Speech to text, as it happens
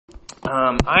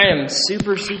I am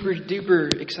super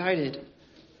duper excited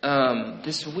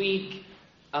this week.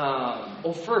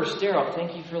 First, Daryl,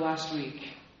 thank you for last week.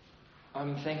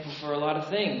 I'm thankful for a lot of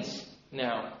things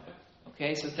now.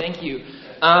 Okay, so thank you.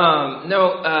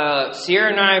 Sierra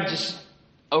and I have just,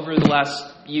 over the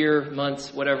last year,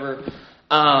 months, whatever,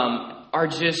 are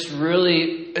just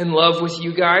really in love with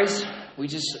you guys.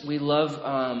 We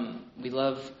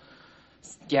love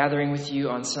gathering with you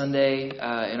on Sunday, in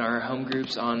our home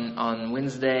groups on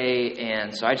Wednesday,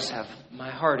 and so I just have, my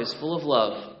heart is full of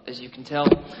love, as you can tell.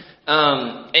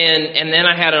 And then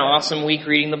I had an awesome week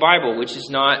reading the Bible, which is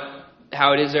not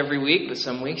how it is every week, but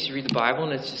some weeks you read the Bible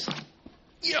and it's just,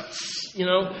 yes,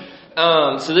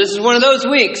 so this is one of those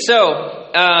weeks.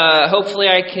 So hopefully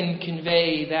I can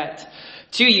convey that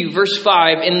to you. Verse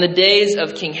 5, in the days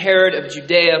of King Herod of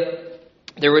Judea,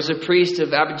 there was a priest of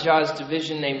Abijah's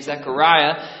division named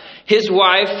Zechariah. His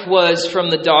wife was from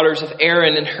the daughters of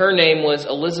Aaron, and her name was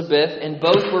Elizabeth, and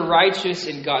both were righteous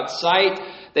in God's sight.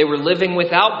 They were living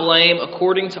without blame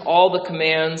according to all the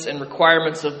commands and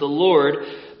requirements of the Lord,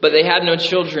 but they had no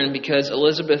children because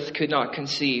Elizabeth could not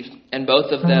conceive, and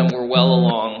both of them were well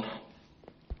along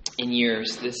in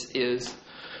years. This is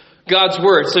God's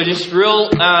Word. So just real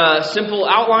simple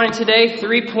outline today.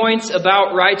 3 points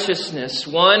about righteousness.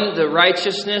 1, the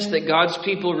righteousness that God's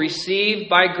people receive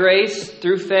by grace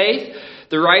through faith.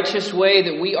 The righteous way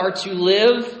that we are to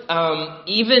live,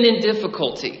 even in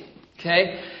difficulty.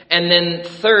 Okay? And then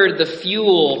 3rd, the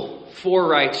fuel for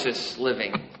righteous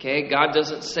living. Okay? God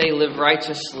doesn't say live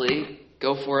righteously,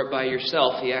 go for it by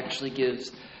yourself. He actually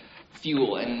gives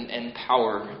fuel and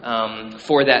power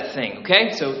for that thing. Okay?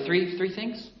 So three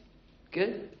things?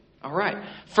 Good? All right.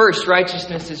 First,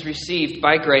 righteousness is received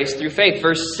by grace through faith.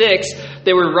 Verse 6,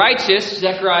 they were righteous,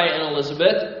 Zechariah and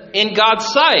Elizabeth, in God's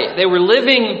sight. They were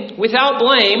living without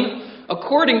blame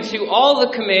according to all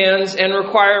the commands and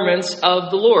requirements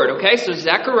of the Lord. Okay, so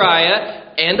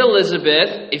Zechariah and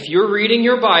Elizabeth, if you're reading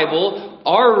your Bible,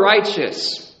 are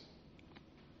righteous.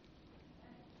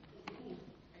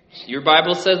 Your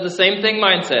Bible says the same thing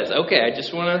mine says. Okay, I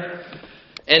just want to...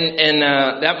 And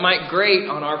that might grate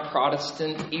on our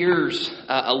Protestant ears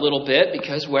a little bit,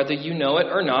 because whether you know it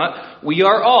or not, we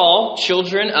are all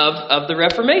children of the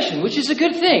Reformation, which is a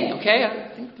good thing, okay?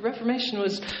 I think the Reformation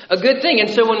was a good thing. And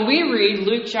so when we read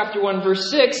Luke chapter 1,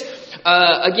 verse 6,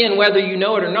 again, whether you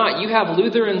know it or not, you have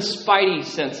Lutheran spidey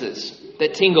senses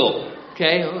that tingle,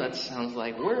 okay? Oh, that sounds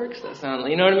like works. That sounds,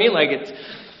 you know what I mean? Like it's...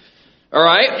 All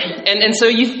right? And so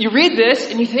you read this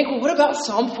and you think, well, what about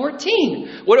Psalm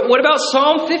 14? What about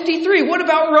Psalm 53? What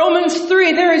about Romans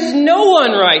 3? There is no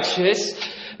one righteous,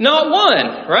 not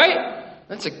one, right?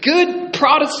 That's a good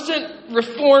Protestant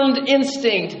Reformed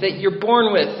instinct that you're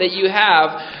born with, that you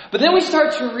have. But then we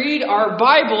start to read our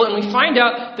Bible and we find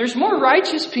out there's more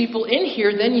righteous people in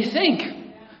here than you think.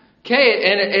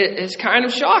 Okay? And it's kind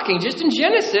of shocking. Just in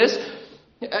Genesis...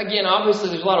 Again, obviously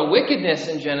there's a lot of wickedness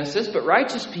in Genesis, but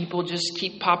righteous people just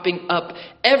keep popping up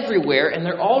everywhere, and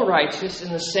they're all righteous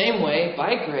in the same way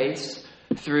by grace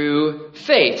through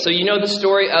faith. So you know the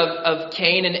story of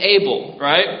Cain and Abel,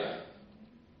 right?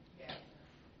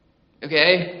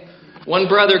 Okay? One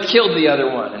brother killed the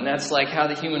other one, and that's like how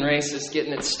the human race is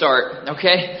getting its start,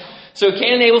 okay? So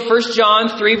Cain and Abel, 1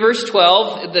 John 3, verse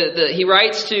 12, he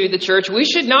writes to the church, we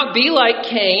should not be like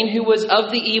Cain, who was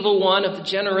of the evil one, of the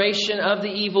generation of the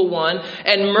evil one,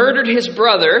 and murdered his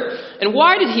brother. And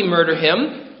why did he murder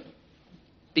him?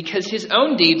 Because his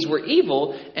own deeds were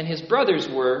evil, and his brothers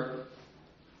were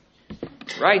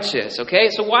righteous. Okay,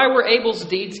 so why were Abel's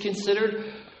deeds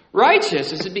considered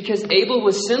righteous? Is it because Abel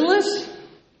was sinless?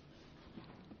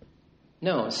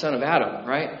 No, son of Adam,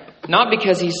 right? Not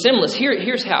because he's sinless.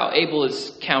 Here's how Abel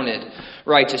is counted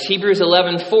righteous. Hebrews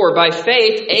 11:4. By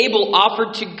faith, Abel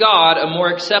offered to God a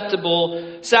more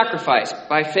acceptable sacrifice.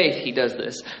 By faith, he does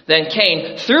this. Than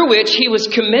Cain, through which he was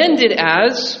commended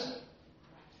as...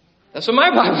 That's what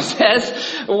my Bible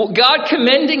says. God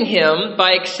commending him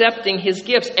by accepting his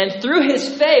gifts. And through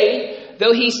his faith,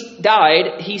 though he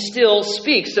died, he still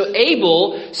speaks. So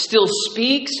Abel still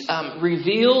speaks,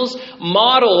 reveals,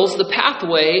 models the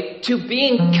pathway to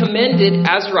being commended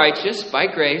as righteous by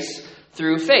grace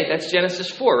through faith. That's Genesis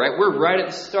 4, right? We're right at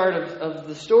the start of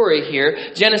the story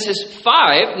here. Genesis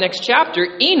 5, next chapter,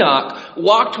 Enoch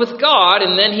walked with God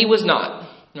and then he was not,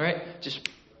 right? Just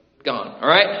gone, all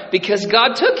right? Because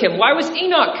God took him. Why was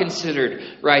Enoch considered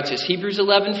righteous? Hebrews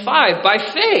 11:5, by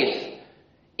faith.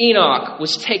 Enoch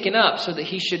was taken up so that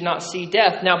he should not see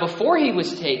death. Now, before he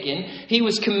was taken, he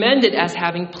was commended as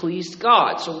having pleased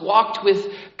God. So walked with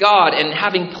God, and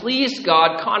having pleased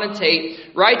God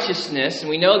connotate righteousness. And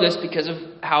we know this because of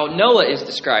how Noah is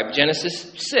described.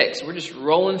 Genesis 6. We're just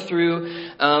rolling through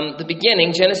the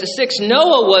beginning. Genesis 6.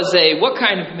 Noah was what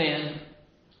kind of man?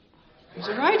 He was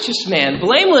a righteous man,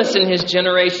 blameless in his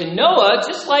generation. Noah,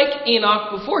 just like Enoch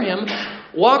before him,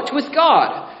 walked with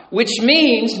God. Which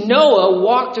means Noah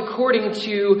walked according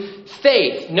to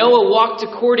faith. Noah walked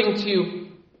according to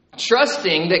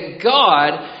trusting that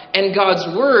God and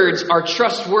God's words are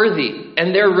trustworthy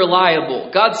and they're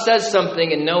reliable. God says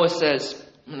something and Noah says,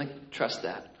 I'm going to trust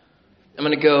that. I'm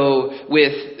going to go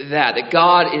with that. That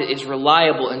God is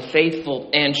reliable and faithful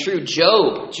and true.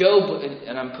 Job,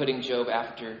 and I'm putting Job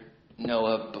after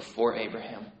Noah before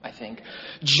Abraham, I think.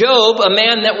 Job, a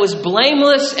man that was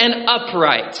blameless and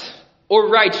upright, or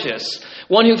righteous,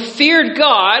 one who feared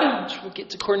God, which we'll get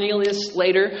to Cornelius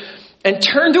later, and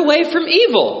turned away from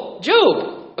evil.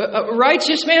 Job, a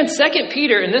righteous man. 2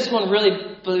 Peter, and this one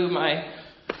really blew my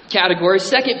category.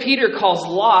 2 Peter calls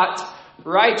Lot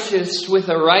righteous with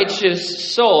a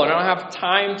righteous soul. And I don't have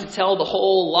time to tell the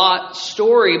whole Lot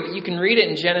story, but you can read it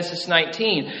in Genesis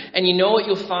 19. And you know what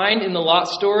you'll find in the Lot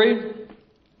story?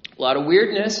 A lot of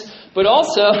weirdness, but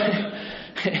also...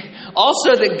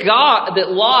 Also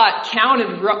that Lot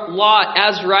counted Lot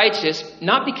as righteous,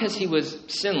 not because he was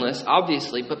sinless,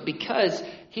 obviously, but because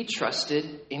he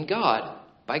trusted in God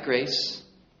by grace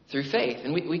through faith.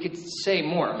 And we could say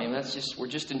more. I mean, we're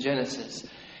just in Genesis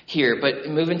here. But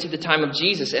moving to the time of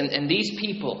Jesus, and these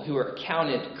people who are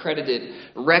counted, credited,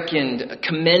 reckoned,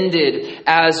 commended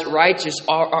as righteous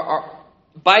are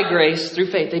by grace, through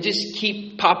faith. They just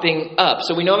keep popping up.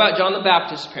 So we know about John the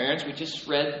Baptist's parents. We just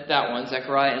read that one,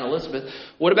 Zechariah and Elizabeth.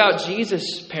 What about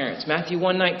Jesus' parents? Matthew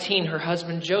 1:19, her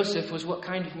husband Joseph was what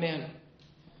kind of man?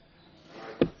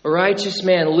 A righteous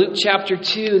man. Luke chapter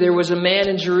 2, there was a man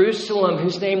in Jerusalem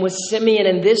whose name was Simeon,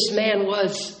 and this man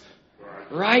was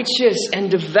righteous and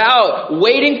devout,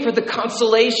 waiting for the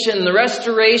consolation, the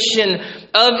restoration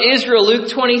of Israel. Luke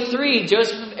 23,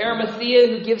 Joseph of Arimathea,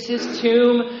 who gives his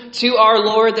tomb to our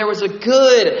Lord. There was a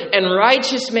good and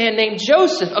righteous man named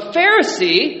Joseph, a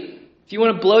Pharisee, if you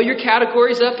want to blow your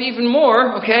categories up even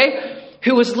more, okay,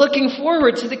 who was looking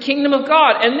forward to the kingdom of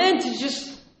God. And then to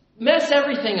just mess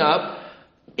everything up,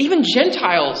 even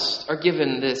Gentiles are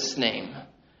given this name.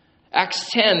 Acts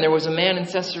 10, there was a man in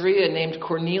Caesarea named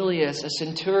Cornelius, a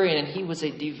centurion, and he was a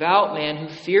devout man who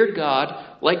feared God,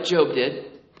 like Job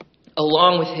did,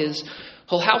 along with his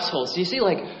whole household. So you see,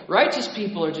 righteous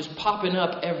people are just popping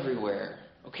up everywhere,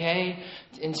 okay?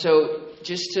 And so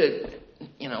just to,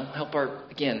 help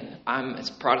I'm as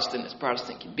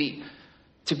Protestant can be.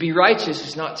 To be righteous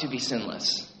is not to be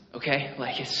sinless, okay?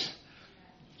 It's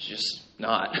just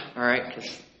not, all right?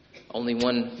 Because only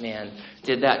one man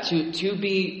did that. To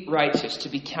be righteous, to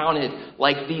be counted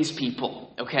like these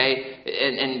people, okay?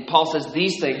 And Paul says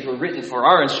these things were written for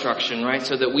our instruction, right?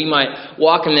 So that we might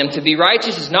walk in them. To be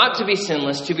righteous is not to be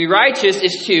sinless. To be righteous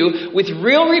is to, with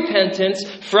real repentance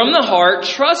from the heart,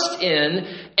 trust in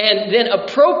and then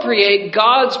appropriate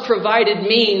God's provided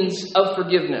means of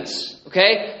forgiveness,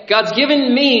 okay? God's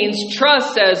given means.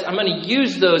 Trust says, I'm going to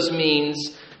use those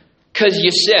means because you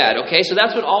said, okay? So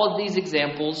that's what all of these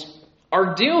examples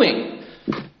are doing.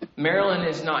 Marilyn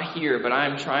is not here, but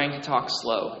I'm trying to talk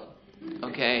slow.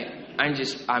 Okay? I've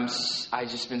just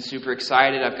been super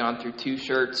excited. I've gone through 2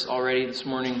 shirts already this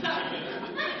morning.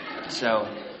 So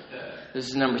this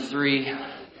is number 3.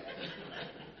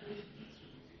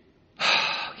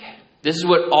 Okay. This is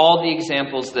what all the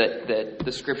examples that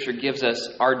the scripture gives us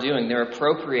are doing. They're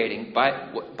appropriating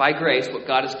by grace what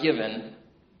God has given,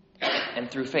 and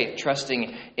through faith,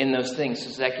 trusting in those things. So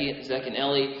Zech and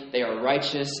Eli, they are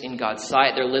righteous in God's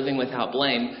sight. They're living without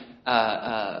blame.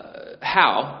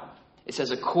 How? It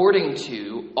says, according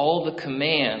to all the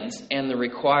commands and the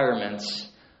requirements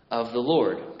of the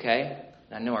Lord. Okay?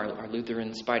 I know our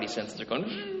Lutheran spidey senses are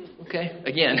going, okay,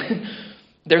 again.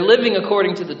 They're living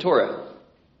according to the Torah.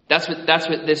 That's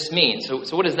what this means.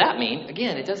 So what does that mean?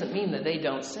 Again, it doesn't mean that they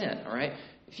don't sin, all right?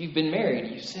 If you've been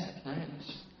married, you sin, right?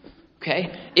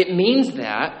 Okay? It means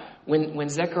that when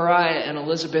Zechariah and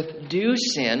Elizabeth do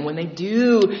sin, when they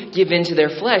do give into their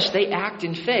flesh, they act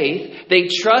in faith. They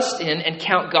trust in and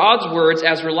count God's words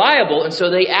as reliable. And so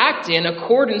they act in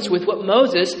accordance with what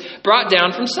Moses brought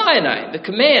down from Sinai, the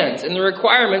commands and the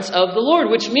requirements of the Lord,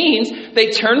 which means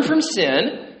they turn from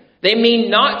sin. They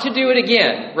mean not to do it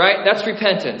again, right? That's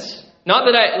repentance. Not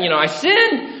that I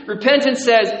sin. Repentance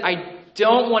says, I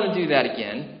don't want to do that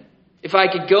again. If I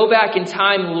could go back in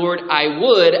time, Lord, I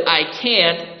would. I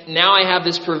can't. now I have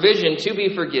this provision to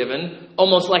be forgiven,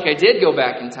 almost like I did go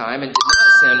back in time and did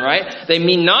not sin, right? They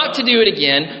mean not to do it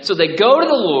again. So they go to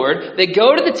the Lord, they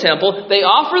go to the temple, they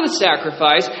offer the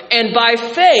sacrifice, and by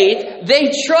faith,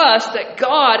 they trust that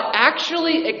God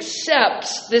actually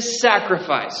accepts this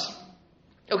sacrifice.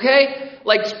 Okay?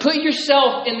 Like, put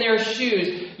yourself in their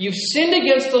shoes. You've sinned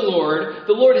against the Lord.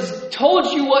 The Lord has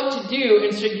told you what to do.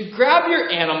 And so you grab your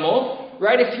animal,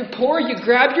 right? If you're poor, you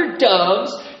grab your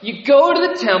doves. You go to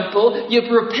the temple. You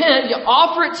repent. You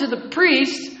offer it to the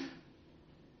priest.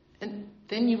 And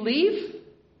then you leave?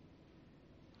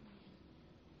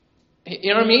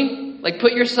 You know what I mean? Like,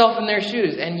 put yourself in their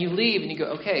shoes. And you leave and you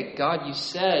go, okay, God, you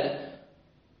said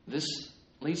this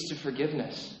leads to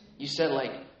forgiveness. You said,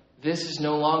 like, this is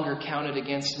no longer counted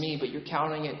against me, but you're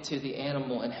counting it to the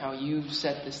animal and how you've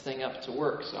set this thing up to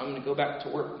work. So I'm going to go back to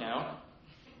work now.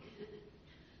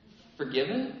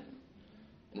 Forgiven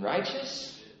and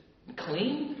righteous and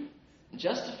clean and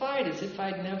justified as if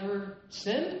I'd never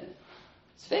sinned.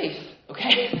 It's faith,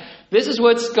 okay? This is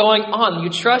what's going on. You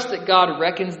trust that God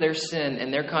reckons their sin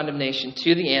and their condemnation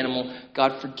to the animal.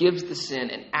 God forgives the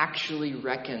sin and actually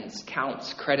reckons,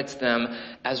 counts, credits them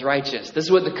as righteous. This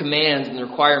is what the commands and the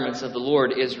requirements of the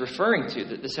Lord is referring to,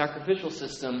 the sacrificial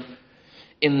system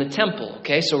in the temple.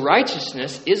 Okay, so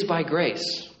righteousness is by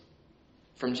grace.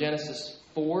 From Genesis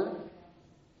 4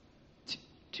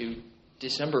 to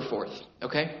December 4th,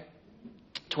 okay?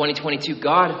 2022,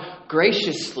 God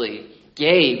graciously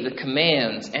gave the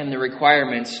commands and the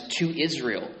requirements to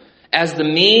Israel as the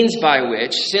means by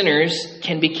which sinners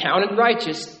can be counted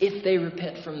righteous if they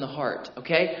repent from the heart,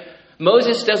 okay?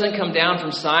 Moses doesn't come down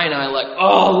from Sinai like,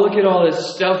 oh, look at all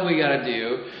this stuff we got to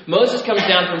do. Moses comes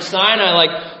down from Sinai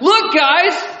like, look,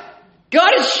 guys,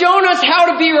 God has shown us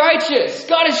how to be righteous.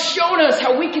 God has shown us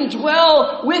how we can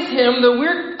dwell with Him, though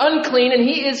we're unclean and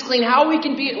He is clean, how we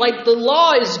can be, like, the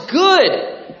law is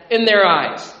good in their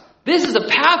eyes. This is a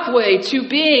pathway to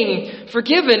being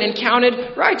forgiven and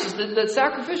counted righteous. The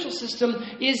sacrificial system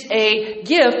is a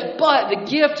gift, but the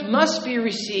gift must be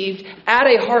received at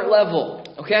a heart level.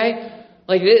 Okay?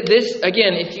 Like this,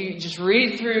 again, if you just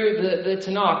read through the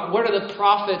Tanakh, what are the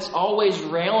prophets always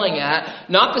railing at?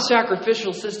 Not the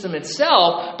sacrificial system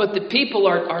itself, but the people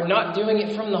are not doing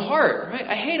it from the heart. Right?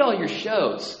 I hate all your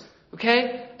shows.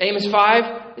 Okay? Amos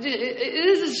 5.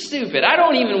 This is stupid. I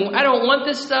don't want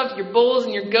this stuff. Your bulls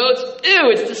and your goats.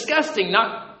 Ew, it's disgusting.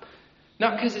 Not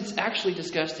because it's actually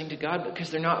disgusting to God, but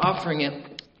because they're not offering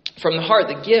it from the heart.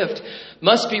 The gift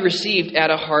must be received at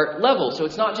a heart level. So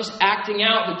it's not just acting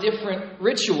out the different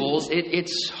rituals.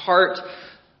 It's heart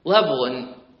level.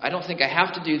 And I don't think I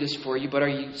have to do this for you, but are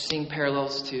you seeing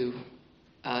parallels to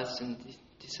us in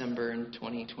December in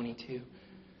 2022?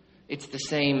 It's the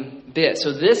same bit.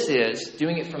 So this is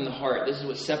doing it from the heart. This is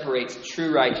what separates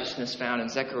true righteousness found in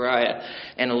Zechariah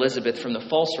and Elizabeth from the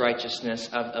false righteousness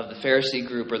of the Pharisee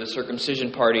group or the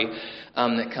circumcision party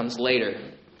that comes later.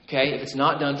 Okay? If it's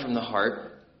not done from the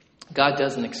heart, God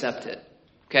doesn't accept it.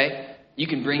 Okay? You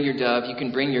can bring your dove, you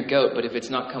can bring your goat, but if it's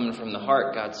not coming from the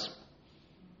heart, God's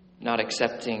not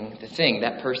accepting the thing.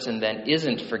 That person then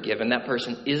isn't forgiven. That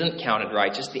person isn't counted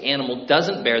righteous. The animal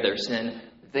doesn't bear their sin.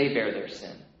 They bear their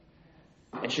sin.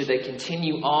 And should they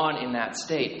continue on in that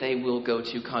state, they will go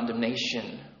to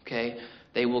condemnation, okay?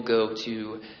 They will go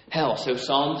to hell. So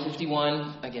Psalm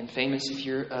 51, again, famous if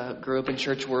you grew up in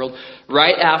church world.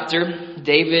 Right after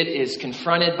David is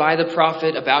confronted by the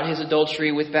prophet about his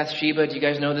adultery with Bathsheba. Do you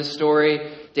guys know this story?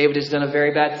 David has done a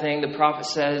very bad thing. The prophet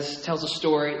tells a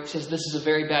story, says this is a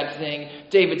very bad thing.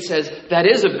 David says, that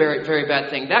is a very, very bad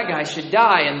thing. That guy should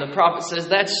die. And the prophet says,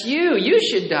 that's you. You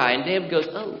should die. And David goes,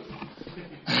 oh.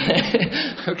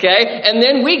 Okay, and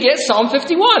then we get Psalm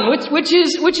 51, which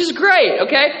is great.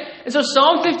 Okay, and so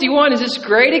Psalm 51 is this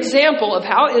great example of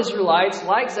how Israelites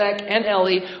like Zech and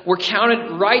Eli were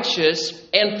counted righteous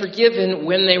and forgiven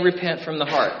when they repent from the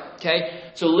heart. Okay,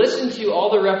 so listen to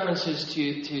all the references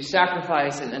to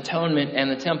sacrifice and atonement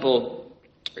and the temple,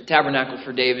 tabernacle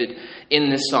for David in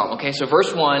this psalm. Okay, so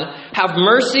verse 1, have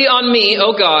mercy on me,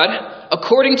 O God,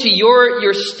 according to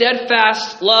your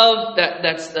steadfast love.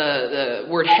 That's the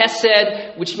word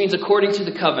hesed, which means according to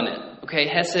the covenant. Okay,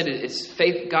 hesed is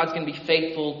faith. God's going to be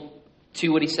faithful to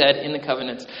what He said in the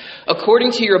covenants.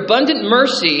 According to your abundant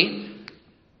mercy,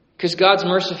 because God's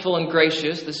merciful and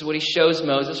gracious. This is what He shows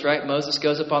Moses, right? Moses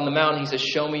goes up on the mountain. He says,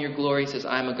 show me your glory. He says,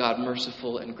 I'm a God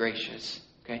merciful and gracious.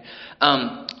 Okay,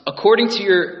 according to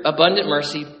your abundant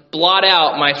mercy, blot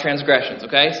out my transgressions.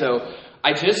 Okay, so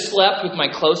I just slept with my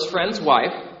close friend's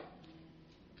wife.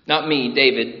 Not me,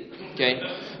 David. Okay.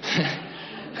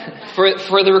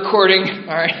 For the recording.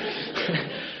 All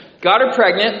right. Got her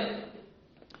pregnant.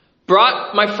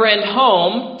 brought my friend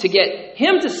home to get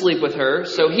him to sleep with her,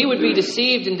 so he would be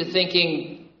deceived into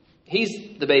thinking he's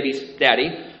the baby's daddy.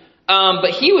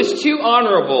 But he was too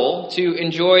honorable to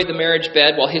enjoy the marriage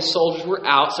bed while his soldiers were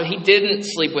out, so he didn't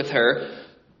sleep with her.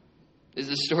 Is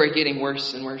the story getting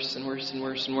worse and worse and worse and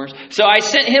worse and worse? So I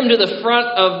sent him to the front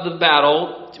of the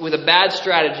battle with a bad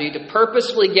strategy to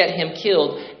purposefully get him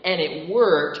killed, and it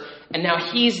worked. And now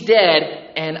he's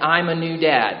dead, and I'm a new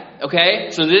dad. Okay?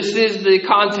 So this is the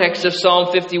context of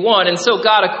Psalm 51. And so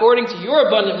God, according to your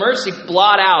abundant mercy,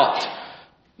 blot out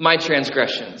my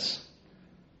transgressions.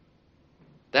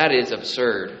 That is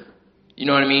absurd. You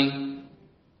know what I mean?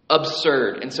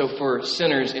 Absurd. And so for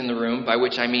sinners in the room, by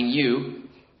which I mean you,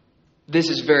 this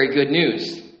is very good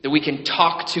news. That we can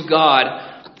talk to God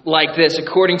like this.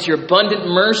 According to your abundant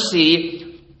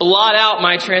mercy, blot out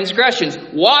my transgressions.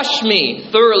 Wash me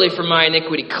thoroughly from my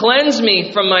iniquity. Cleanse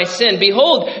me from my sin.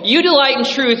 Behold, you delight in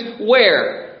truth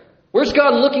where? Where's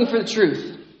God looking for the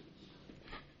truth?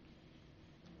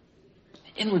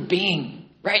 Inward being.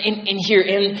 Right? In here,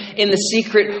 in the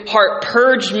secret heart.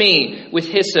 Purge me with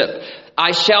hyssop.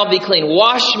 I shall be clean.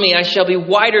 Wash me. I shall be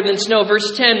whiter than snow.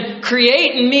 Verse 10.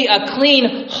 Create in me a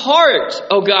clean heart,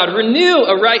 O God. Renew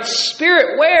a right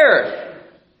spirit. Where?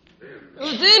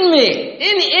 Within me.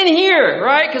 In here.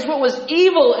 Right? Because what was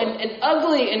evil and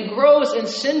ugly and gross and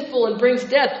sinful and brings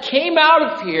death came out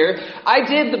of here. I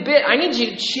did the bit. I need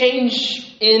you to change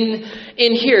in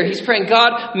here. He's praying,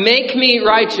 God, make me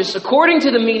righteous according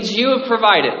to the means you have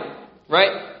provided.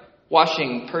 Right?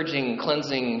 Washing, purging,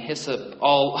 cleansing, hyssop,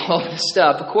 all this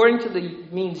stuff. According to the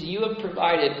means you have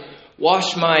provided,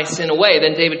 wash my sin away.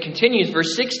 Then David continues,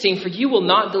 verse 16, for you will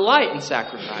not delight in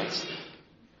sacrifice,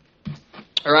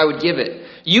 or I would give it.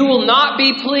 You will not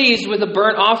be pleased with a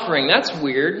burnt offering. That's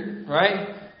weird,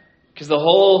 right? Because the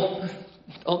whole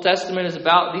Old Testament is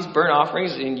about these burnt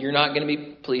offerings, and you're not going to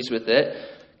be pleased with it.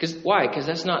 Why? Because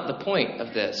that's not the point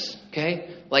of this,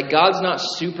 okay? Like, God's not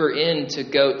super into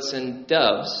goats and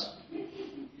doves.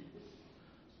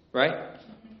 Right?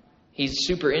 He's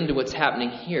super into what's happening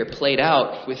here, played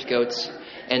out with goats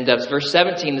and doves. Verse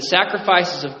 17, the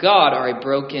sacrifices of God are a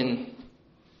broken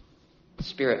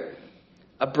spirit,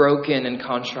 a broken and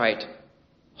contrite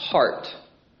heart.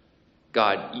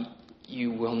 God,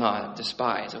 you will not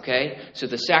despise, okay? So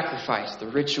the sacrifice, the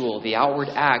ritual, the outward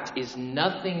act is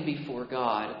nothing before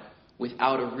God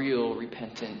without a real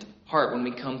repentant heart. When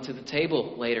we come to the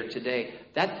table later today,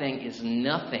 that thing is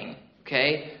nothing,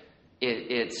 okay?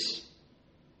 It's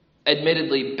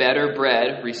admittedly better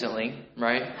bread recently,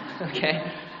 right?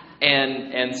 Okay.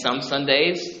 And some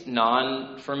Sundays,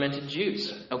 non-fermented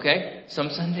juice. Okay.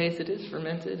 Some Sundays it is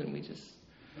fermented and we just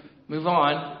move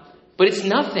on. But it's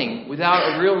nothing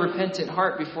without a real repentant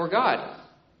heart before God.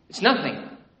 It's nothing.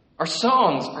 Our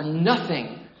songs are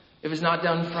nothing if it's not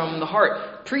done from the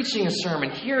heart. Preaching a sermon,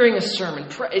 hearing a sermon,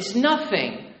 it's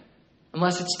nothing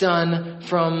unless it's done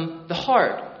from the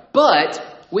heart. But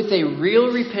with a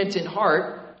real repentant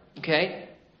heart, okay,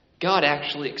 God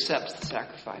actually accepts the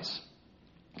sacrifice.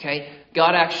 Okay,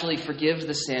 God actually forgives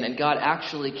the sin, and God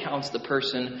actually counts the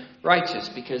person righteous,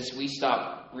 because we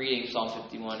stop reading Psalm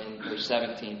 51 in verse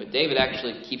 17, but David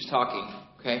actually keeps talking,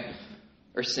 okay,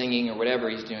 or singing or whatever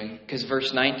he's doing, because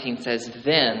verse 19 says,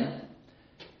 then,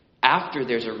 after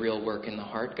there's a real work in the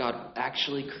heart, God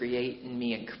actually create in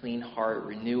me a clean heart,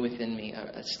 renew within me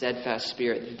a steadfast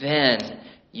spirit, then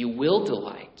you will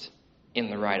delight in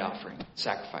the right offering,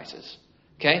 sacrifices.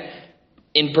 Okay?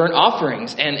 In burnt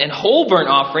offerings and whole burnt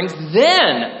offerings,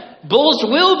 then bulls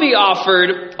will be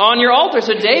offered on your altar.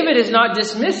 So David is not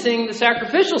dismissing the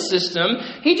sacrificial system.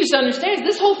 He just understands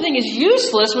this whole thing is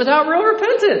useless without real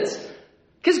repentance.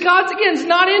 Because God's, again, is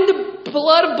not into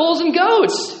blood of bulls and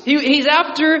goats. He's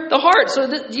after the heart.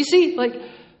 So you see, like,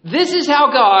 this is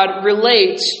how God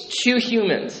relates to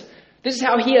humans. This is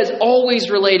how he has always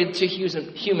related to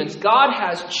humans. God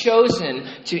has chosen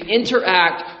to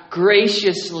interact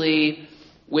graciously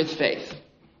with faith.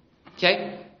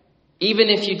 Okay? Even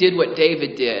if you did what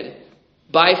David did,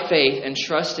 by faith and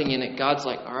trusting in it, God's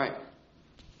like, all right,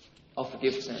 I'll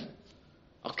forgive sin.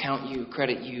 I'll count you,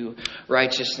 credit you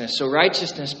righteousness. So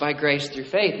righteousness by grace through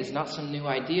faith is not some new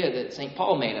idea that St.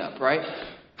 Paul made up, right?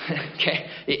 Okay,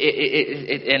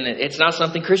 and it's not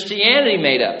something Christianity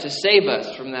made up to save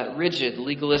us from that rigid,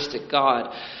 legalistic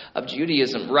God of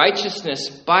Judaism. Righteousness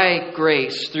by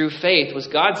grace through faith was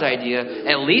God's idea,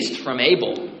 at least from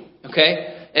Abel.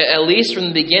 Okay, at least from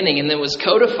the beginning, and then was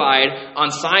codified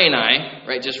on Sinai,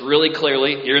 right? Just really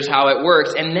clearly, here's how it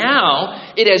works. And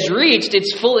now it has reached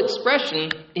its full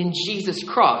expression in Jesus'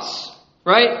 cross,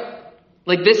 right?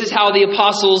 Like, this is how the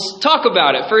apostles talk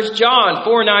about it. 1 John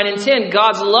 4, 9, and 10.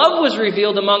 God's love was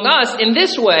revealed among us in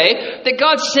this way, that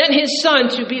God sent his Son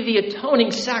to be the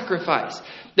atoning sacrifice,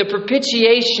 the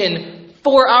propitiation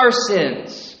for our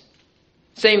sins.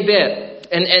 Same bit.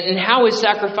 And how is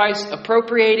sacrifice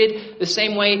appropriated? The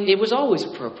same way it was always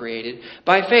appropriated,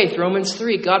 by faith. Romans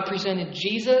 3, God presented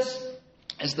Jesus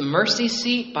as the mercy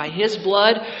seat by his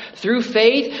blood. Through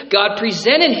faith, God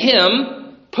presented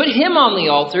him, put him on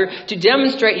the altar to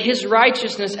demonstrate his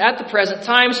righteousness at the present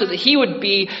time so that he would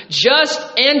be just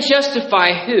and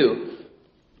justify who?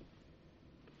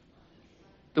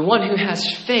 The one who has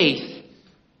faith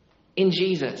in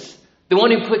Jesus. The one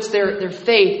who puts their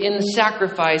faith in the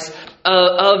sacrifice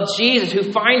of Jesus,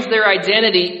 who finds their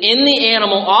identity in the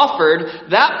animal offered.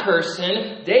 That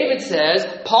person, David says,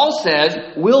 Paul says,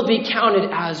 will be counted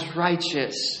as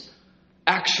righteous.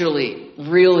 Actually,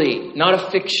 really, not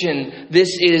a fiction.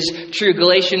 This is true.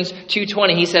 Galatians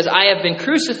 2:20, he says, I have been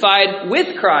crucified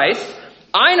with Christ.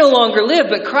 I no longer live,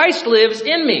 but Christ lives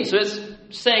in me. So it's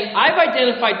saying, I've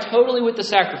identified totally with the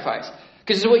sacrifice.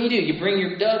 Because this is what you do. You bring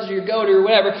your doves or your goat or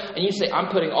whatever, and you say,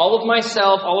 I'm putting all of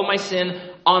myself, all of my sin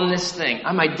on this thing.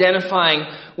 I'm identifying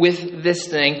with this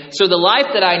thing. So the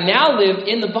life that I now live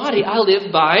in the body, I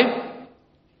live by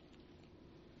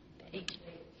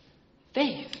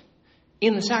faith.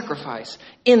 In the sacrifice,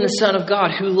 in the Son of God,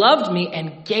 who loved me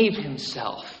and gave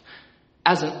himself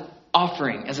as an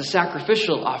offering, as a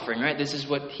sacrificial offering, right? This is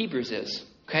what Hebrews is,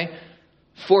 okay?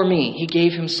 For me, he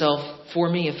gave himself for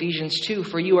me, Ephesians 2,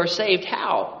 for you are saved.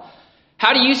 How?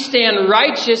 How do you stand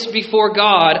righteous before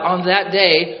God on that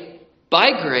day?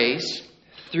 By grace,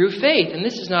 through faith. And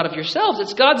this is not of yourselves,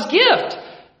 it's God's gift.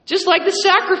 Just like the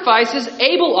sacrifices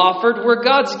Abel offered were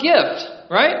God's gift,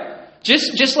 right?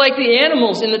 Just like the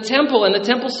animals in the temple and the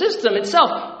temple system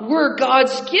itself were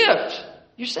God's gift.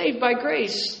 You're saved by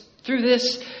grace through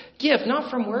this gift,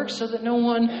 not from works, so that no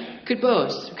one could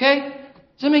boast. Okay?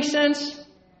 Does that make sense?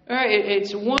 All right.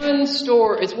 It's one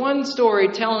story. It's one story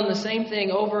telling the same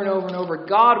thing over and over and over.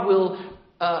 God will,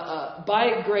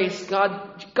 by grace,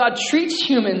 God treats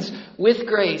humans with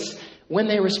grace when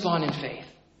they respond in faith.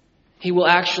 He will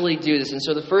actually do this. And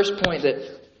so the first point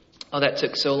that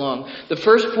took so long. The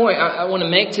first point I want to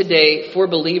make today for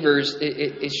believers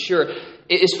is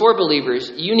for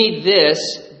believers. You need this,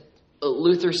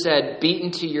 Luther said,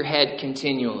 beaten to your head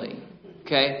continually.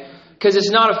 Okay? Because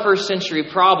it's not a first century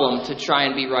problem to try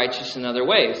and be righteous in other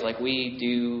ways. Like we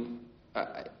do,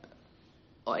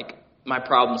 my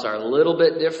problems are a little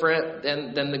bit different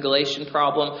than the Galatian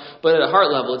problem. But at a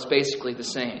heart level, it's basically the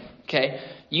same. Okay?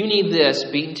 You need this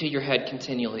beaten to your head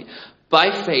continually.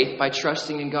 By faith, by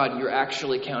trusting in God, you're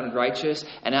actually counted righteous.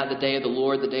 And at the day of the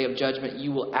Lord, the day of judgment,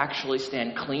 you will actually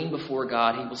stand clean before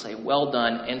God. He will say, well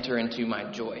done, enter into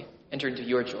my joy. Enter into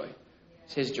your joy.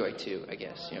 It's his joy too, I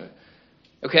guess. You know.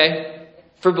 Okay?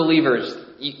 For believers,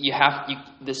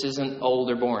 this isn't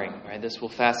old or boring, right? This will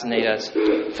fascinate us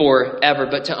forever.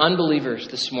 But to unbelievers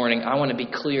this morning, I want to be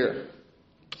clear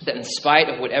that in spite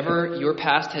of whatever your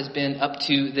past has been up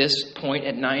to this point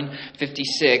at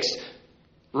 9:56,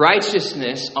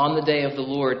 righteousness on the day of the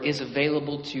Lord is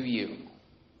available to you.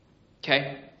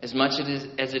 Okay? As much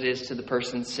as it is to the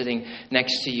person sitting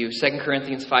next to you. 2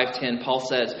 Corinthians 5:10, Paul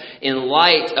says, in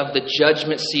light of the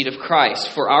judgment seat of Christ,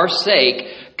 for our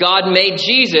sake, God made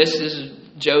Jesus, this is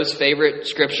Joe's favorite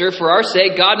scripture, for our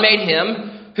sake, God made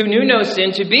him who knew no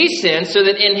sin to be sin, so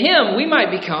that in him we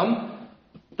might become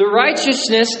the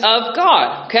righteousness of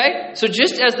God. Okay? So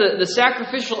just as the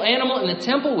sacrificial animal in the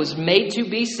temple was made to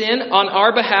be sin on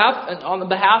our behalf and on the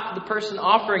behalf of the person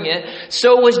offering it,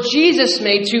 so was Jesus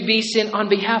made to be sin on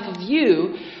behalf of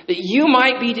you, that you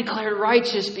might be declared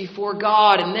righteous before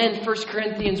God. And then 1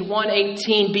 Corinthians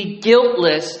 1:18, be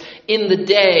guiltless in the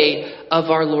day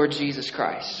of our Lord Jesus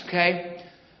Christ. Okay?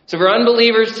 So for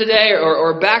unbelievers today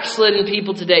or backslidden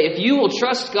people today, if you will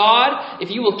trust God, if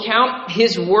you will count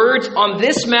his words on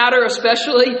this matter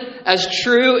especially as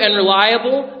true and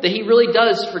reliable, that he really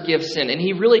does forgive sin and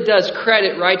he really does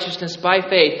credit righteousness by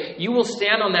faith, you will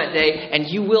stand on that day and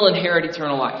you will inherit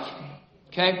eternal life.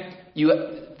 Okay?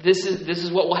 This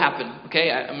is what will happen.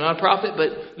 Okay? I'm not a prophet,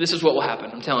 but this is what will happen.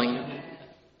 I'm telling you.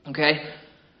 Okay?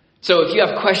 So if you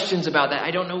have questions about that,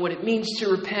 I don't know what it means to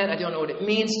repent. I don't know what it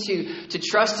means to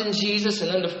trust in Jesus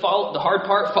and then to follow the hard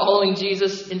part, following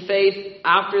Jesus in faith.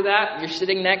 After that, you're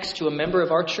sitting next to a member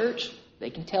of our church.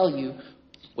 They can tell you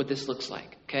what this looks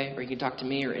like. Okay? Or you can talk to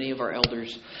me or any of our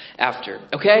elders after.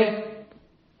 Okay?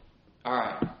 All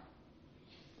right.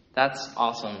 That's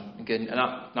awesome. Good.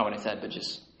 Not what I said, but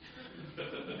just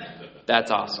that's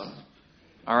awesome.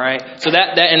 All right? So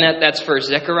that's first.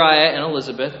 Zechariah and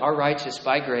Elizabeth are righteous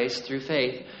by grace through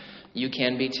faith. You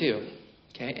can be too.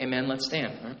 Okay? Amen. Let's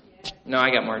stand. All right? No, I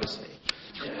got more to say.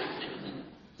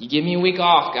 You give me a week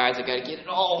off, guys. I got to get it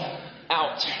all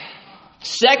out.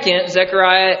 Second,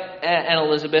 Zechariah and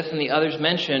Elizabeth and the others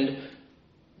mentioned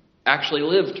actually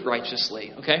lived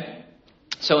righteously. Okay?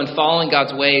 So in following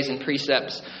God's ways and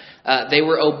precepts, they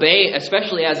were obeying,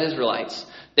 especially as Israelites,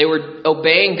 they were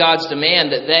obeying God's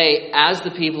demand that they, as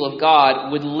the people of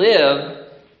God, would live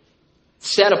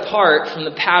set apart from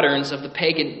the patterns of the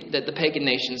pagan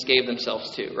nations gave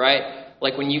themselves to, right?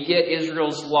 Like when you get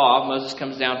Israel's law, Moses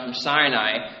comes down from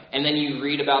Sinai, and then you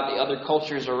read about the other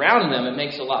cultures around them, it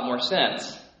makes a lot more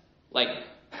sense. Like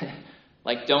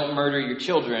don't murder your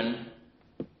children,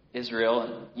 Israel.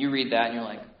 And you read that and you're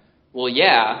like, well,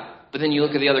 yeah. But then you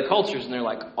look at the other cultures and they're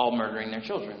like all murdering their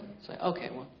children. It's like, okay,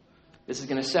 well, this is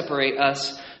going to separate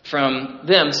us from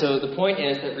them. So the point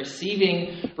is that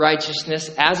receiving righteousness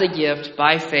as a gift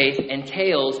by faith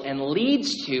entails and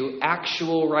leads to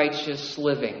actual righteous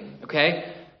living.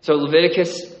 Okay? So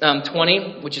Leviticus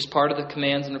 20, which is part of the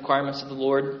commands and requirements of the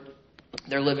Lord,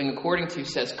 they're living according to,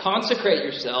 says, consecrate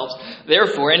yourselves,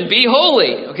 therefore, and be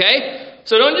holy. Okay?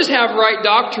 So don't just have right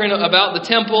doctrine about the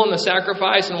temple and the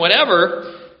sacrifice and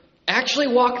whatever. Actually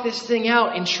walk this thing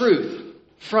out in truth.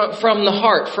 From the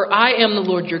heart. For I am the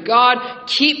Lord your God.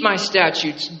 Keep my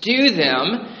statutes. Do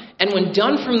them. And when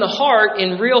done from the heart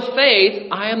in real faith,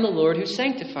 I am the Lord who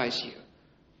sanctifies you.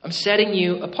 I'm setting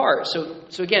you apart. So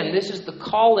again, this is the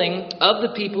calling of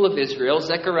the people of Israel.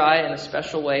 Zechariah in a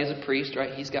special way as a priest,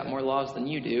 right? He's got more laws than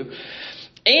you do.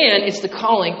 And it's the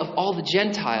calling of all the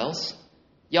Gentiles,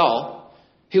 y'all,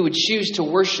 who would choose to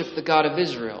worship the God of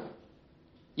Israel.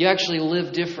 You actually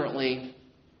live differently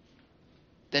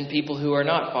than people who are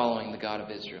not following the God of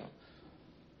Israel.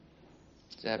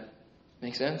 Does that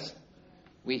make sense?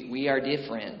 We are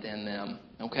different than them,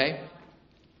 okay?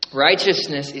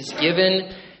 Righteousness is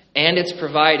given and it's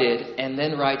provided, and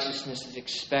then righteousness is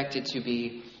expected to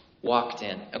be walked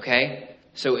in, okay?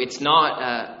 So it's not,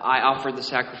 I offered the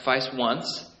sacrifice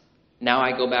once, now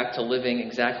I go back to living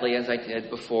exactly as I did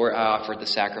before I offered the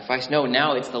sacrifice. No,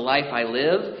 now it's the life I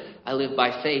live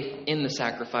by faith in the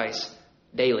sacrifice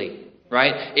daily.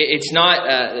 Right? It's not,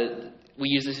 we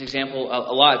use this example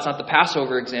a lot. It's not the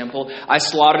Passover example. I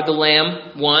slaughtered the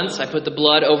lamb once. I put the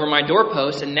blood over my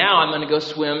doorpost, and now I'm going to go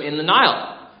swim in the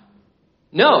Nile.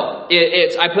 No,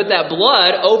 it's I put that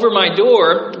blood over my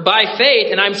door by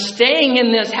faith, and I'm staying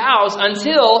in this house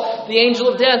until the angel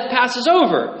of death passes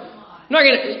over. I'm not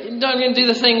going to do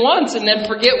the thing once and then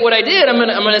forget what I did. I'm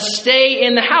going to stay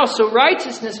in the house. So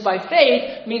righteousness by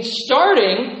faith means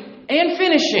starting and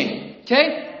finishing.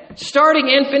 Okay? Starting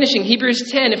and finishing.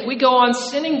 Hebrews 10, if we go on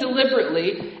sinning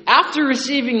deliberately after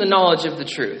receiving the knowledge of the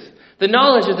truth, the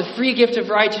knowledge of the free gift of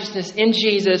righteousness in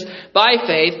Jesus by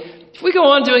faith, if we go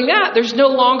on doing that, there's no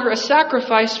longer a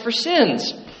sacrifice for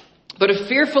sins, but a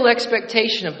fearful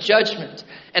expectation of judgment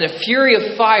and a fury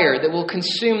of fire that will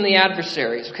consume the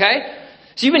adversaries. Okay?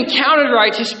 So you've been counted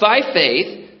righteous by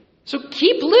faith. So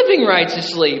keep living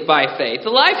righteously by faith. The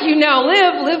life you now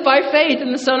live by faith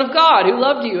in the Son of God who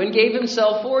loved you and gave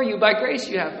himself for you by grace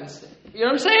you have been saved. You know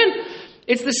what I'm saying?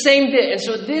 It's the same thing. And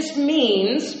so this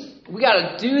means we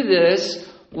got to do this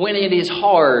when it is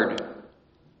hard.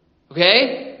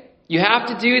 Okay? You have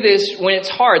to do this when it's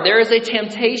hard. There is a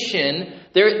temptation,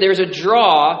 there's a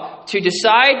draw to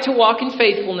decide to walk in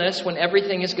faithfulness when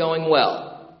everything is going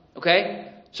well. Okay?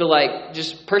 So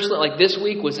just personally, this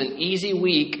week was an easy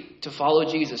week to follow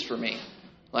Jesus for me.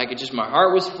 My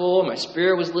heart was full, my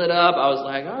spirit was lit up. I was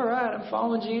like, all right, I'm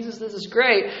following Jesus. This is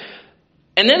great.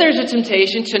 And then there's a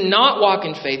temptation to not walk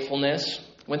in faithfulness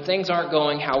when things aren't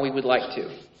going how we would like to.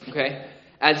 Okay?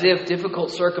 As if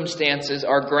difficult circumstances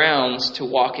are grounds to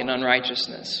walk in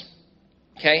unrighteousness.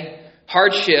 Okay?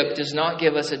 Hardship does not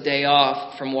give us a day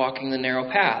off from walking the narrow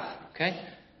path. Okay?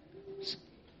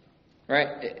 Right?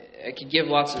 I could give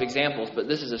lots of examples, but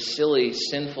this is a silly,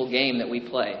 sinful game that we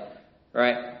play,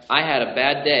 right? I had a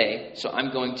bad day, so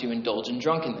I'm going to indulge in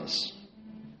drunkenness.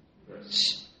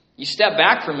 You step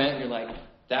back from it, and you're like,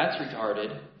 that's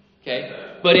retarded,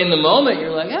 okay? But in the moment, you're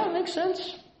like, yeah, it makes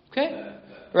sense, okay?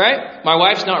 Right? My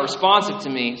wife's not responsive to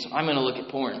me, so I'm going to look at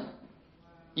porn.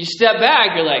 You step back,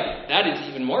 you're like, that is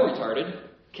even more retarded,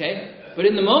 okay? But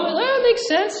in the moment, it makes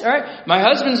sense, all right? My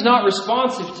husband's not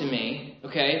responsive to me,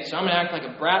 okay? So I'm going to act like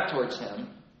a brat towards him.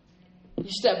 You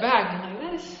step back, and you're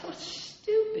like, that is so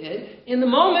stupid. In the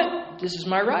moment, this is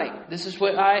my right. This is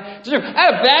what I deserve. I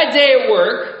had a bad day at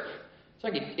work.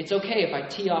 It's okay if I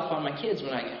tee off on my kids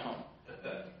when I get home.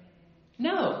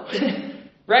 No.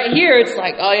 Right here, it's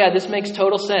like, oh yeah, this makes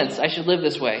total sense. I should live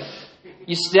this way.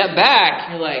 You step back,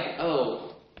 and you're like,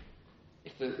 oh,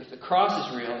 if the cross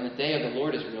is real and the day of the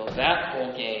Lord is real, that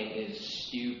whole game is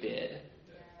stupid.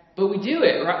 But we do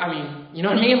it, right? I mean, you know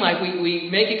what I mean? Like, we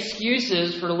make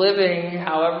excuses for living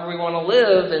however we want to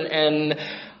live, and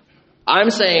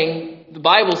I'm saying, the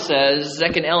Bible says,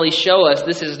 Zech and Eli show us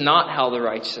this is not how the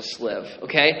righteous live,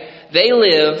 okay? They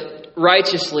live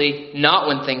righteously, not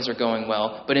when things are going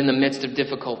well, but in the midst of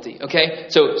difficulty, okay?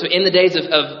 So in the days of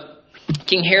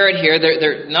King Herod here,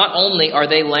 they're not only are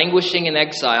they languishing in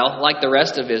exile like the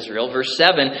rest of Israel, verse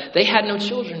 7, they had no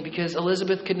children because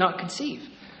Elizabeth could not conceive.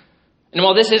 And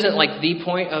while this isn't like the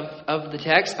point of the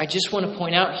text, I just want to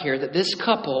point out here that this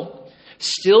couple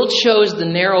still chose the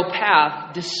narrow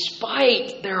path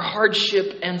despite their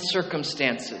hardship and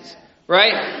circumstances,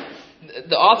 right?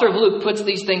 The author of Luke puts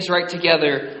these things right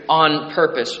together on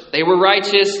purpose. They were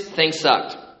righteous, things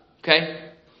sucked,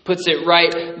 okay? Puts it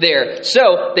right there.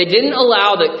 So they didn't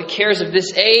allow the cares of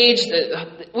this age,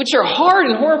 which are hard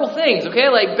and horrible things, okay?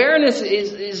 Like barrenness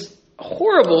is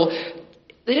horrible.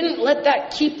 They didn't let that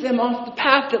keep them off the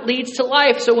path that leads to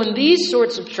life. So when these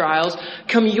sorts of trials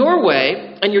come your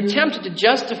way and you're tempted to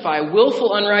justify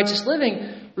willful unrighteous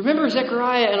living, remember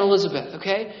Zechariah and Elizabeth,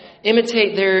 okay?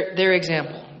 Imitate their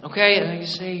example, okay? And I can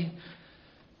say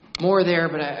more there,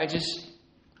 but I just,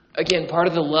 again, part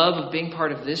of the love of being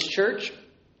part of this church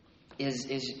is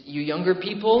you younger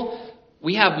people,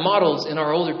 we have models in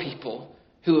our older people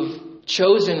who have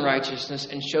chosen righteousness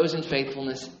and chosen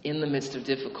faithfulness in the midst of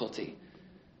difficulty.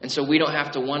 And so we don't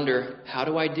have to wonder, how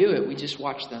do I do it? We just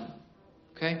watch them.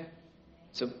 Okay?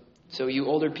 So you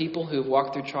older people who have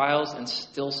walked through trials and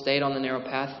still stayed on the narrow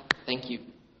path, thank you.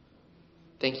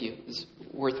 Thank you. It's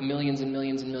worth millions and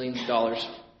millions and millions of dollars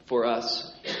for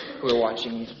us who are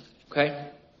watching you.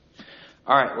 Okay?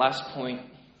 All right, last point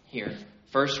here.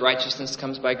 First, righteousness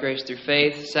comes by grace through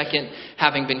faith. Second,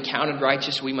 having been counted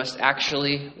righteous, we must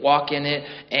actually walk in it.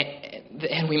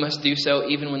 And we must do so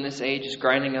even when this age is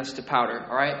grinding us to powder.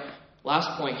 All right?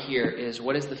 Last point here is,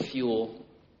 what is the fuel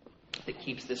that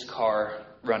keeps this car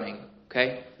running?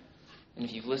 Okay? And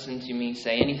if you've listened to me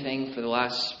say anything for the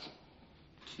last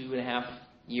 2.5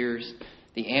 years,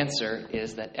 the answer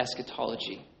is that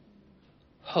eschatology,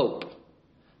 hope,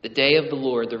 the day of the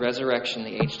Lord, the resurrection,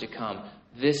 the age to come,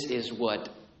 this is what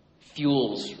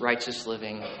fuels righteous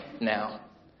living now.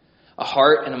 A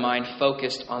heart and a mind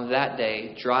focused on that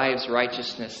day drives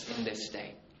righteousness in this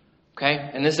day. Okay?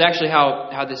 And this is actually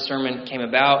how this sermon came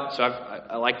about. So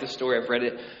I like this story. I've read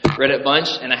it a bunch,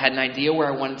 and I had an idea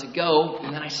where I wanted to go.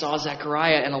 And then I saw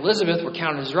Zechariah and Elizabeth were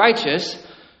counted as righteous.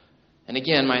 And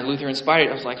again, my Lutheran spirit,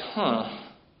 I was like,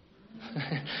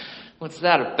 what's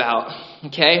that about?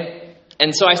 Okay?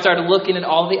 And so I started looking at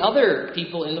all the other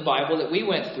people in the Bible that we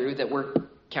went through that were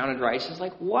counted righteous.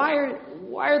 Like, why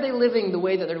are they living the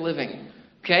way that they're living?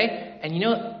 Okay? And you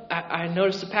know, I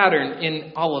noticed a pattern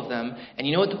in all of them. And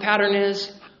you know what the pattern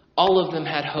is? All of them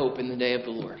had hope in the day of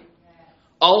the Lord.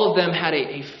 All of them had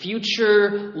a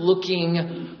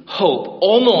future-looking hope.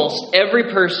 Almost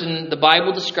every person the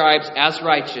Bible describes as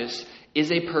righteous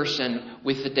is a person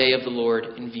with the day of the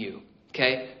Lord in view.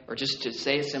 Okay? Or just to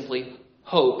say it simply,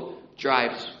 hope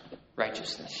drives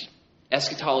righteousness.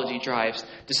 Eschatology drives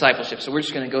discipleship. So we're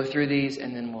just going to go through these,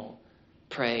 and then we'll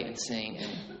pray and sing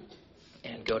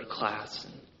and go to class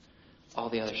and all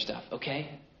the other stuff.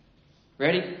 Okay?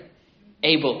 Ready?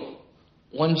 Abel,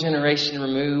 one generation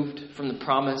removed from the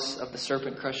promise of the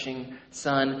serpent-crushing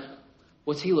son.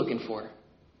 What's he looking for?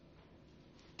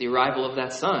 The arrival of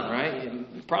that son, right?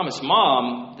 He promised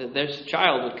mom that this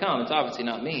child would come. It's obviously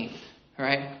not me,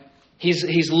 right?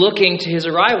 He's looking to his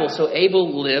arrival. So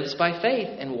Abel lives by faith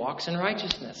and walks in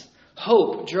righteousness.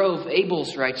 Hope drove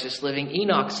Abel's righteous living.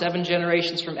 Enoch, 7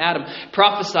 generations from Adam,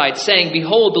 prophesied, saying,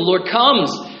 "Behold, the Lord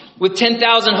comes with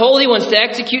 10,000 holy ones to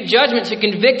execute judgment, to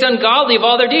convict ungodly of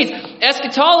all their deeds."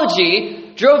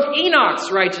 Eschatology drove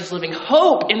Enoch's righteous living.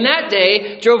 Hope in that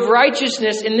day drove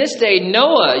righteousness in this day.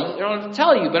 Noah, I don't have to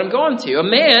tell you, but I'm going to. A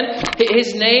man,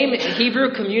 his name in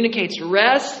Hebrew communicates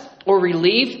rest or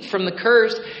relief from the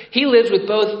curse. He lives with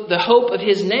both the hope of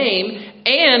his name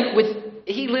and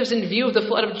he lives in view of the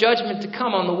flood of judgment to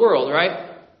come on the world, right?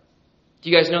 Do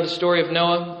you guys know the story of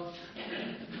Noah?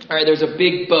 All right, there's a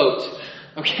big boat,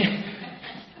 okay?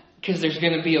 Because there's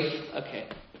going to be okay.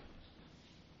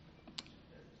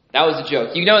 That was a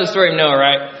joke. You know the story of Noah,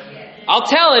 right? I'll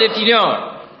tell it if you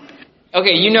don't.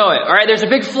 Okay, you know it. All right, there's a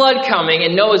big flood coming,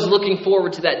 and Noah's looking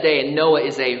forward to that day, and Noah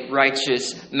is a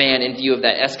righteous man in view of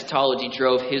that. Eschatology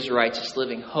drove his righteous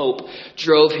living. Hope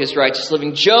drove his righteous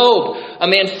living. Job, a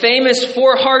man famous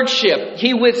for hardship,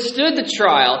 he withstood the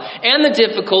trial and the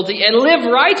difficulty and lived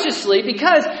righteously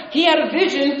because he had a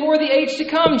vision for the age to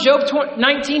come. Job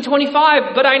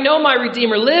 19:25, but I know my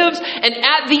Redeemer lives, and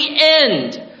at the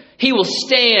end he will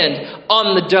stand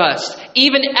on the dust.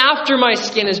 Even after my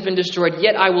skin has been destroyed,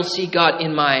 yet I will see God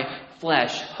in my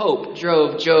flesh. Hope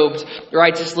drove Job's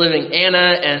righteous living.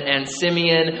 Anna and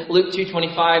Simeon, Luke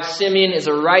 2:25. Simeon is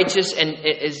righteous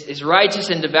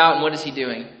and devout. And what is he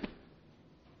doing?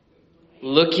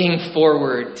 Looking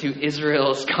forward to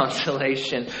Israel's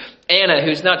consolation. Anna,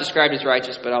 who's not described as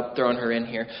righteous, but I'll throw her in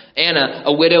here. Anna,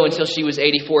 a widow until she was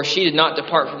 84. She did not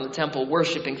depart from the temple,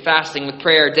 worshiping, fasting with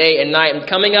prayer day and night. And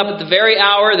coming up at the very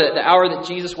hour, the hour that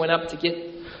Jesus went up to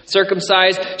get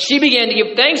circumcised, she began to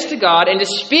give thanks to God and to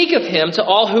speak of him to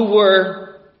all who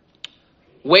were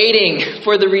waiting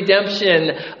for the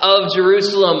redemption of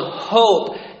Jerusalem.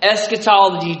 Hope,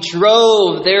 eschatology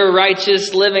drove their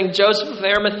righteous living. Joseph of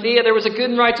Arimathea, there was a good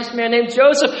and righteous man named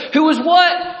Joseph who was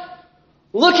what?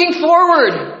 Looking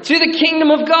forward to the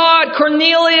kingdom of God.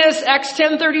 Cornelius, Acts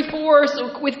 10:34.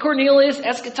 So with Cornelius,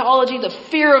 eschatology, the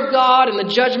fear of God and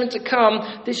the judgment to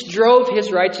come, this drove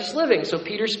his righteous living. So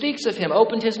Peter speaks of him,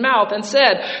 opened his mouth and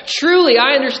said, truly,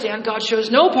 I understand God shows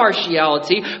no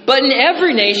partiality, but in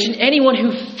every nation, anyone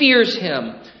who fears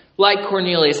him, like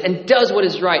Cornelius, and does what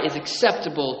is right, is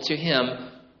acceptable to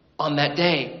him on that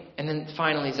day. And then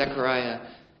finally, Zechariah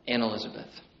and Elizabeth.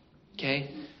 Okay?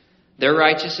 They're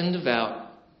righteous and devout.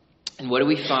 And what do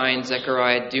we find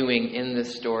Zechariah doing in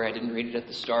this story? I didn't read it at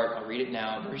the start. I'll read it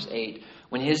now. Verse 8.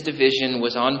 When his division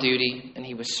was on duty and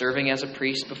he was serving as a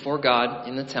priest before God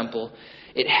in the temple,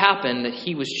 it happened that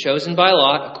he was chosen by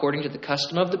lot, according to the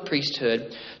custom of the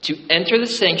priesthood, to enter the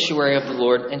sanctuary of the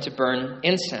Lord and to burn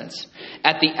incense.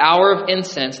 At the hour of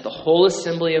incense, the whole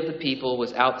assembly of the people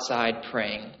was outside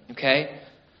praying. Okay?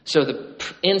 So the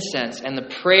incense and the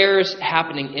prayers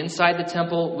happening inside the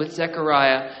temple with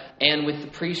Zechariah and with the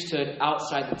priesthood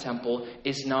outside the temple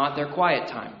is not their quiet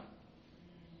time.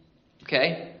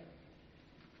 Okay?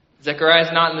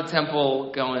 Zechariah's not in the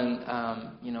temple going,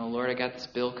 Lord, I got this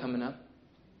bill coming up.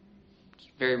 It's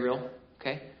very real.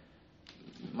 Okay?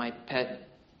 My pet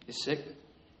is sick.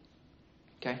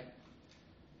 Okay?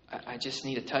 I just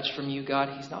need a touch from you,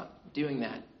 God. He's not doing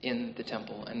that in the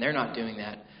temple, and they're not doing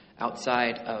that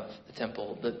outside of the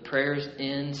temple. The prayers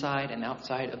inside and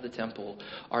outside of the temple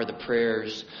are the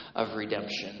prayers of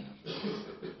redemption.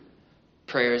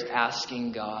 Prayers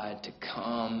asking God to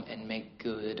come and make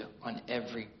good on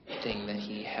everything that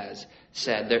he has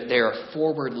said. There are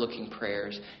forward-looking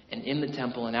prayers. And in the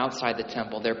temple and outside the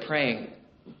temple, they're praying,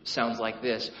 sounds like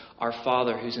this: Our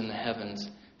Father who's in the heavens,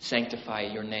 sanctify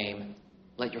your name.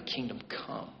 Let your kingdom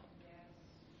come.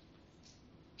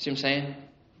 See what I'm saying?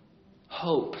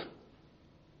 Hope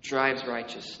drives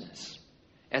righteousness.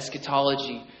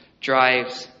 Eschatology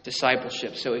drives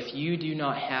discipleship. So if you do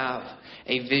not have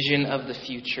a vision of the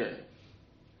future,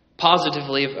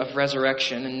 positively of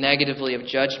resurrection and negatively of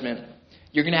judgment,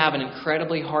 you're going to have an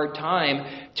incredibly hard time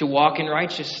to walk in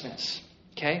righteousness.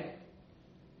 Okay?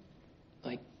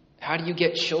 Like, how do you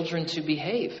get children to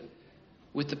behave?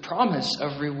 With the promise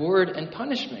of reward and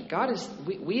punishment.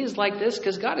 We is like this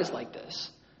because God is like this.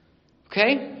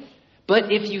 Okay?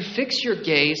 But if you fix your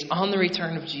gaze on the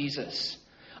return of Jesus,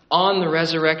 on the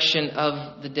resurrection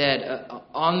of the dead,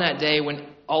 on that day when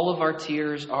all of our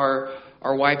tears are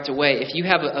wiped away, if you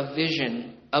have a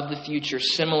vision of the future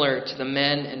similar to the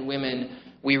men and women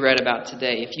we read about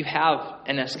today, if you have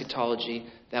an eschatology,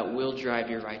 that will drive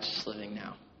your righteous living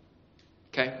now.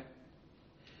 Okay?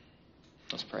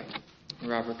 Let's pray.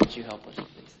 Robert, could you help us,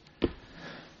 please?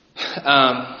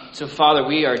 So, Father,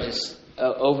 we are just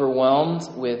overwhelmed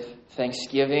with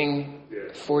thanksgiving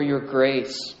for your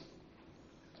grace.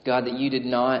 God, that you did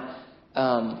not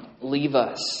leave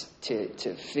us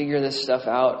to figure this stuff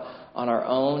out on our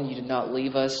own. You did not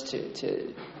leave us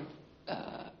to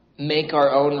make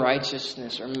our own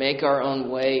righteousness or make our own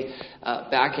way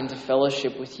back into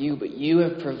fellowship with you. But you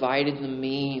have provided the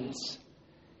means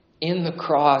in the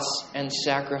cross and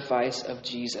sacrifice of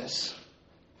Jesus.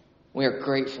 We are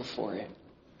grateful for it.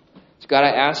 So God, I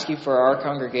ask you for our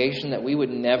congregation that we would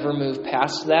never move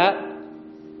past that.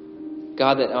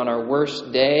 God, that on our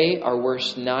worst day, our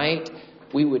worst night,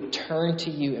 we would turn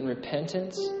to you in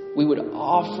repentance. We would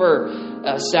offer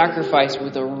a sacrifice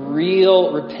with a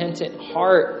real repentant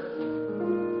heart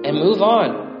and move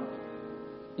on.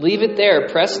 Leave it there.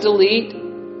 Press delete.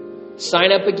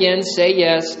 Sign up again, say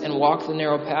yes, and walk the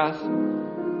narrow path.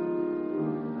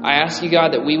 I ask you,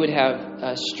 God, that we would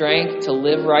have strength to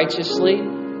live righteously,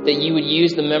 that you would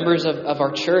use the members of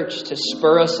our church to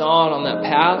spur us on that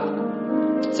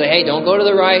path. Say, hey, don't go to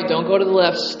the right, don't go to the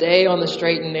left, stay on the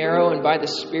straight and narrow, and by the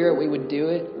Spirit we would do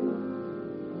it.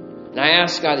 And I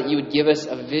ask, God, that you would give us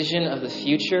a vision of the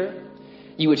future.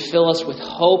 You would fill us with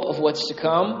hope of what's to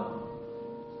come.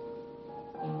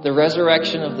 The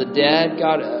resurrection of the dead,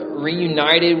 God,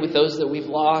 reunited with those that we've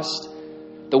lost.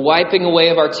 The wiping away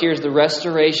of our tears, the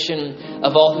restoration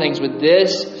of all things. Would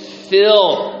this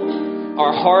fill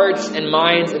our hearts and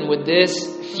minds, and would this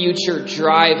future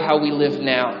drive how we live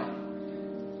now?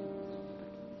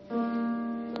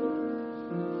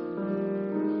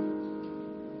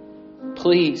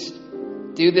 Please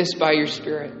do this by your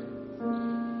Spirit.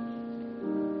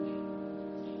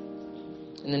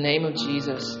 In the name of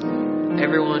Jesus,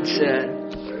 everyone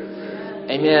said,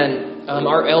 amen.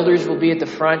 Our elders will be at the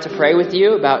front to pray with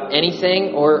you about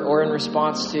anything or in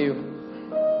response to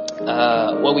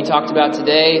what we talked about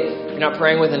today. If you're not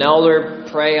praying with an elder,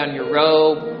 pray on your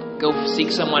row. Go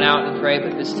seek someone out and pray,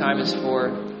 but this time is for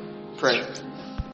prayer.